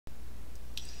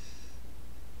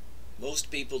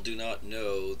Most people do not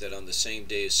know that on the same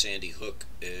day as Sandy Hook,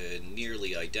 a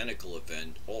nearly identical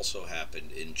event also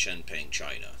happened in Chenpeng,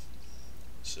 China.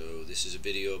 So this is a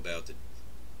video about the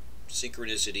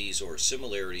synchronicities or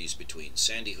similarities between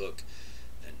Sandy Hook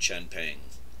and Chenpeng,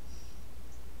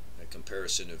 a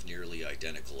comparison of nearly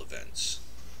identical events.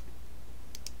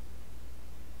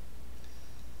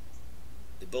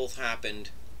 They both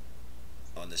happened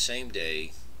on the same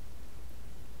day,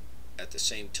 at the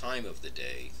same time of the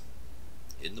day,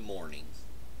 in the morning,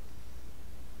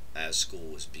 as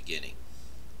school was beginning.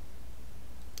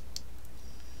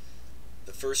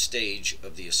 The first stage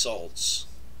of the assaults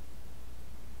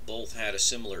both had a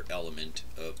similar element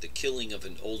of the killing of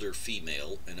an older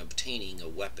female and obtaining a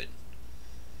weapon.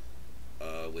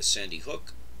 With Sandy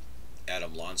Hook,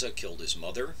 Adam Lanza killed his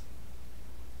mother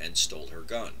and stole her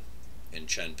gun. In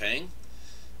Chenpeng,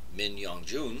 Min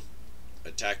Yongjun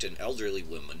attacked an elderly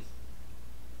woman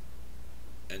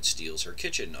and steals her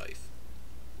kitchen knife.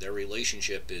 Their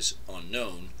relationship is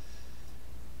unknown.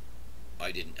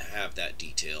 I didn't have that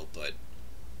detail, but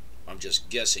I'm just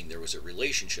guessing there was a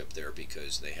relationship there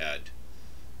because they had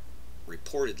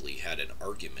reportedly had an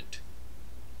argument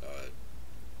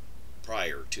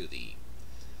prior to the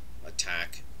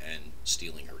attack and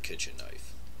stealing her kitchen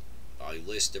knife. I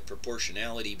list the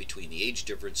proportionality between the age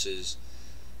differences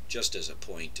just as a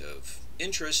point of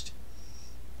interest.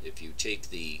 If you take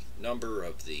the number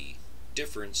of the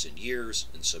difference in years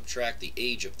and subtract the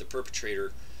age of the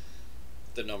perpetrator,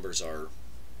 the numbers are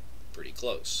pretty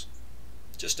close.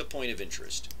 Just a point of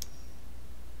interest.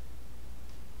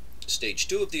 Stage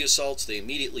 2 of the assaults, they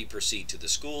immediately proceed to the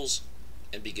schools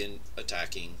and begin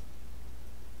attacking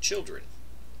children.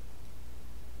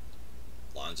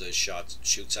 Lanza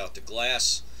shoots out the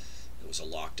glass. It was a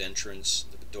locked entrance.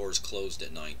 The doors closed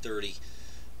at 9:30.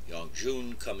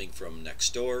 Yongjun, coming from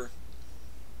next door,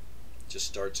 just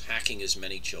starts hacking as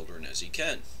many children as he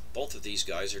can. Both of these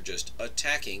guys are just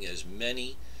attacking as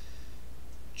many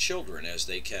children as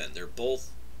they can. They're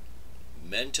both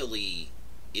mentally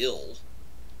ill.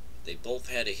 They both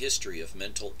had a history of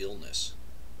mental illness.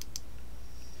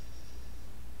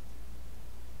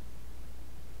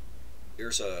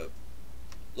 Here's a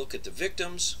look at the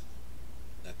victims.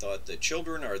 I thought the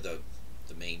children are the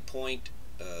main point.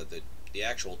 The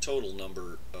actual total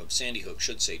number of Sandy Hook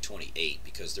should say 28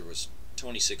 because there was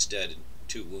 26 dead and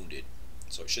 2 wounded,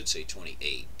 so it should say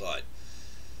 28, but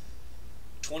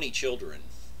 20 children,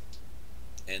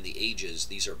 and the ages,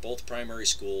 these are both primary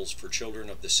schools for children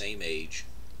of the same age.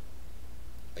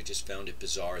 I just found it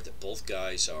bizarre that both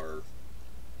guys are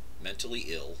mentally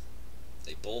ill.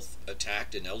 They both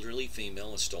attacked an elderly female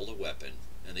and stole a weapon,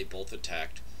 and they both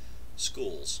attacked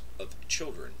schools of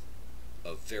children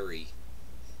of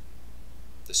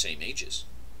the same ages.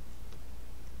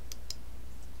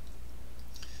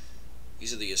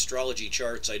 These are the astrology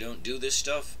charts. I don't do this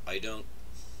stuff. I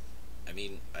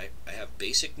have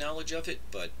basic knowledge of it,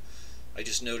 but I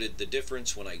just noted the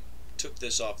difference when I took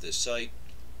this off this site,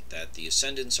 that the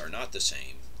ascendants are not the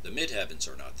same, the midheavens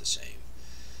are not the same,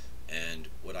 and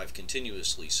what I've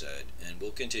continuously said, and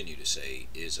will continue to say,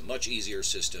 is a much easier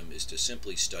system is to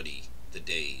simply study the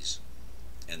days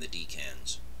and the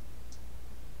decans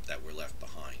that were left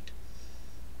behind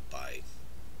by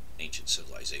ancient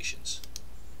civilizations.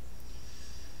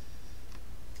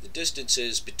 The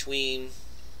distances between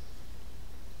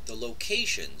the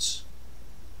locations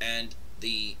and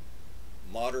the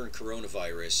modern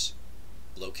coronavirus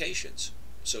locations.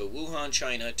 So Wuhan,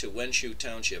 China to Wenshu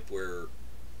Township, where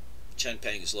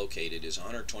Chenpeng is located, is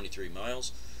 123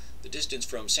 miles. The distance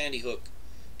from Sandy Hook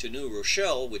to New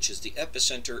Rochelle, which is the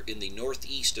epicenter in the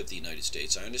northeast of the United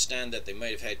States. I understand that they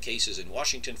might have had cases in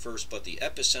Washington first, but the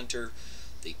epicenter,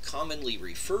 the commonly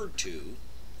referred to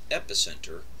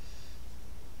epicenter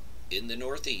in the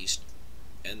northeast,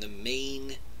 and the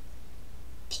main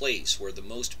place where the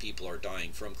most people are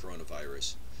dying from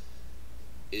coronavirus,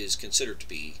 is considered to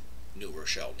be New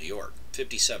Rochelle, New York,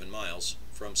 57 miles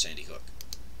from Sandy Hook.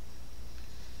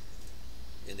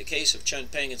 In the case of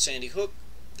Chenpeng and Sandy Hook,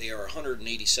 they are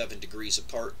 187 degrees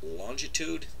apart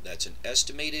longitude. That's an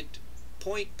estimated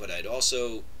point, but I'd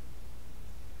also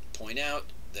point out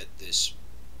that this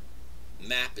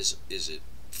map is a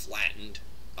flattened,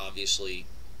 obviously,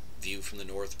 view from the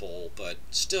North Pole, but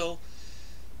still,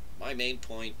 my main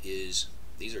point is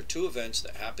these are two events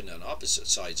that happened on opposite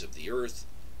sides of the Earth.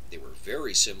 They were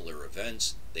very similar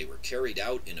events. They were carried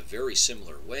out in a very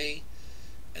similar way,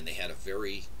 and they had a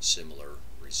very similar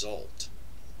result.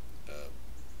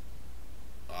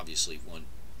 Obviously, one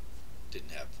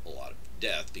didn't have a lot of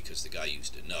death because the guy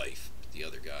used a knife, the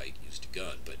other guy used a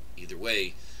gun, but either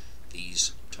way,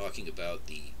 these talking about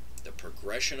the the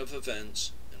progression of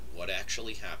events and what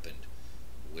actually happened,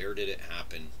 where did it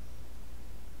happen,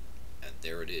 and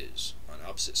there it is on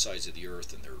opposite sides of the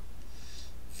Earth, and they're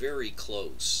very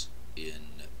close in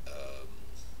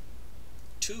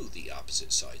to the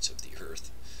opposite sides of the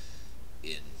Earth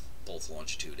in both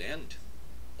longitude and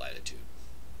latitude.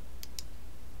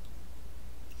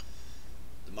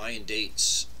 The Mayan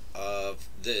dates of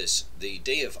this, the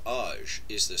Day of Aj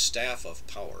is the staff of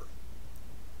power.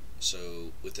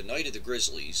 So with the Night of the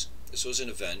Grizzlies, this was an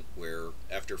event where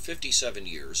after 57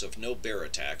 years of no bear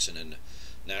attacks in a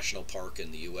national park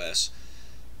in the US,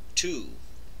 2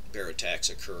 bear attacks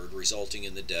occurred, resulting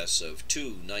in the deaths of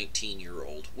 2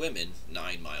 19-year-old women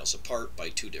 9 miles apart by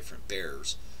 2 different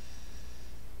bears.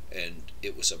 And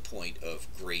it was a point of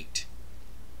great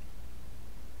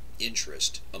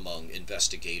interest among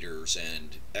investigators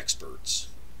and experts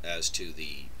as to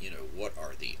the, what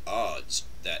are the odds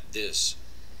that this,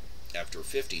 after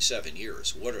 57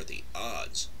 years, what are the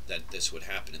odds that this would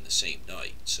happen in the same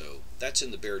night? So that's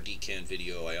in the bear decan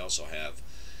video I also have.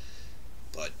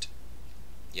 But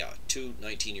yeah, 2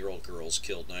 19-year-old girls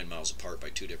killed 9 miles apart by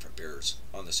 2 different bears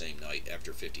on the same night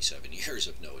after 57 years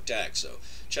of no attack. So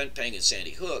Chenpeng and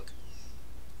Sandy Hook,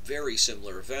 very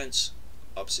similar events,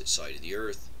 opposite side of the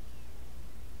Earth,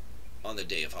 on the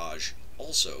Day of Aj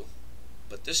also,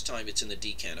 but this time it's in the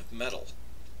decan of metal.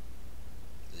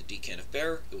 The decan of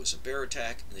bear, it was a bear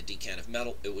attack, and the decan of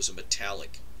metal, it was a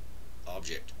metallic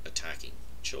object attacking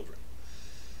children.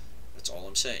 That's all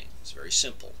I'm saying. It's very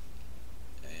simple.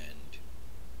 And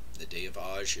the Day of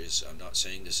Aj is, I'm not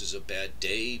saying this is a bad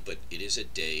day, but it is a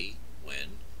day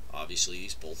when obviously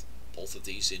both of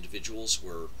these individuals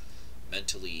were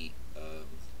mentally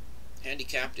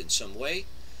handicapped in some way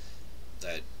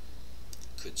that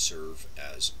could serve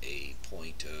as a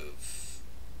point of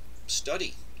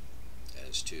study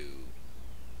as to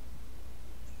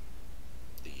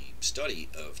the study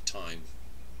of time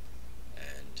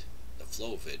and the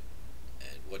flow of it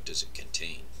and what does it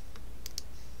contain.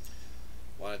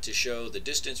 Wanted to show the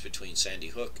distance between Sandy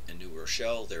Hook and New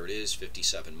Rochelle. There it is,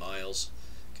 57 miles.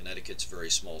 Connecticut's a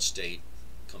very small state,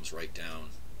 comes right down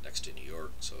next to New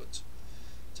York, so it's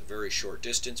a very short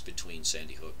distance between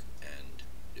Sandy Hook and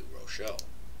New Rochelle.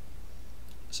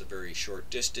 It's a very short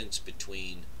distance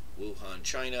between Wuhan,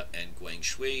 China, and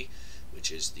Guangxi,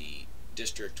 which is the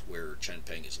district where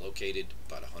Chenpeng is located,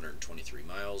 about 123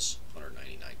 miles,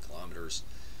 199 kilometers.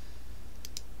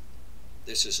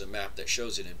 This is a map that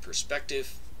shows it in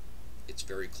perspective. It's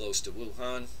very close to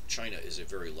Wuhan. China is a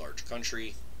very large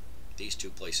country. These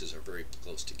 2 places are very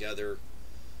close together.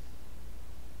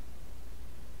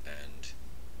 And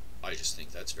I just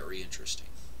think that's very interesting.